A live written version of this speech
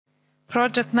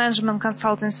Project Management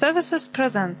Consulting Services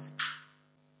presents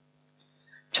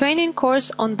Training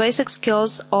course on basic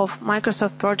skills of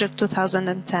Microsoft Project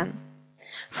 2010.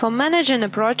 For managing a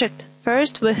project,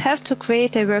 first we have to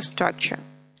create a work structure.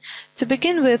 To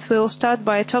begin with, we will start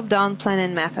by a top-down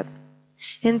planning method.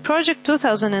 In Project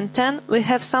 2010, we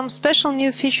have some special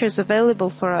new features available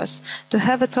for us to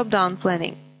have a top-down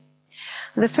planning.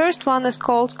 The first one is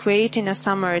called Creating a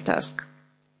Summary Task.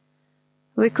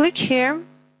 We click here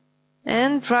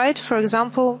and write, for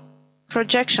example,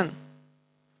 projection.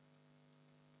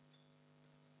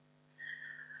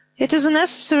 It is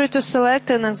necessary to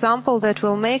select an example that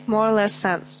will make more or less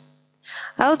sense.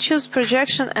 I'll choose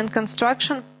projection and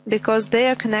construction because they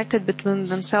are connected between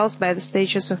themselves by the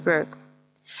stages of work.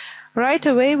 Right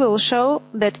away we will show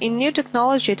that in new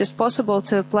technology it is possible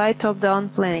to apply top-down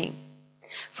planning.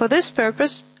 For this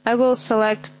purpose, I will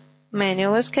select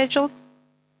Manually Scheduled,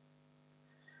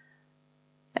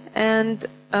 and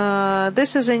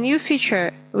this is a new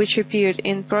feature which appeared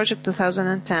in Project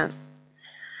 2010.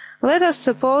 Let us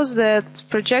suppose that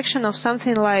projection of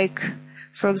something like,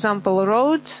 for example,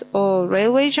 road or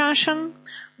railway junction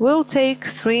will take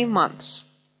 3 months,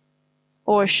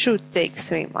 or should take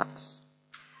 3 months.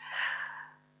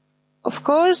 Of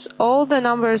course, all the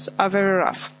numbers are very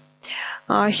rough.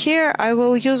 Here I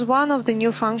will use one of the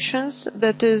new functions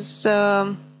that is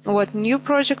what new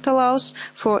project allows,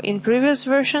 for in previous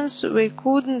versions we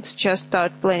couldn't just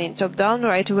start planning top-down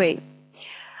right away.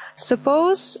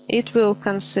 Suppose it will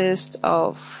consist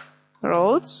of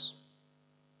roads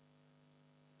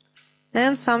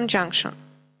and some junction.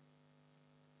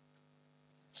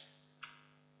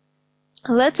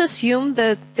 Let's assume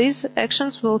that these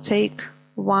actions will take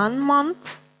 1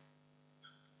 month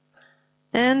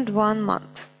and 1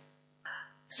 month.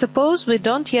 Suppose we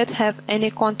don't yet have any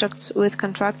contracts with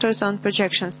contractors on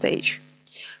projection stage.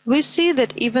 We see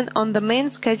that even on the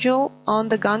main schedule on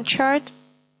the Gantt chart,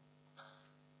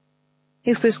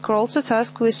 if we scroll to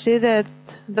task, we see that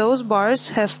those bars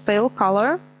have pale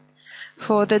color,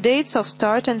 for the dates of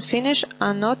start and finish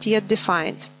are not yet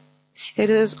defined. It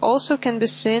also can be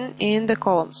seen in the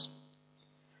columns.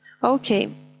 Okay,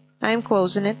 I am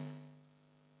closing it.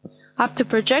 After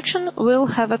projection,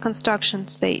 we'll have a construction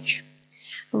stage.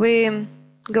 We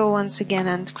go once again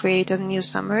and create a new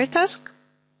summary task.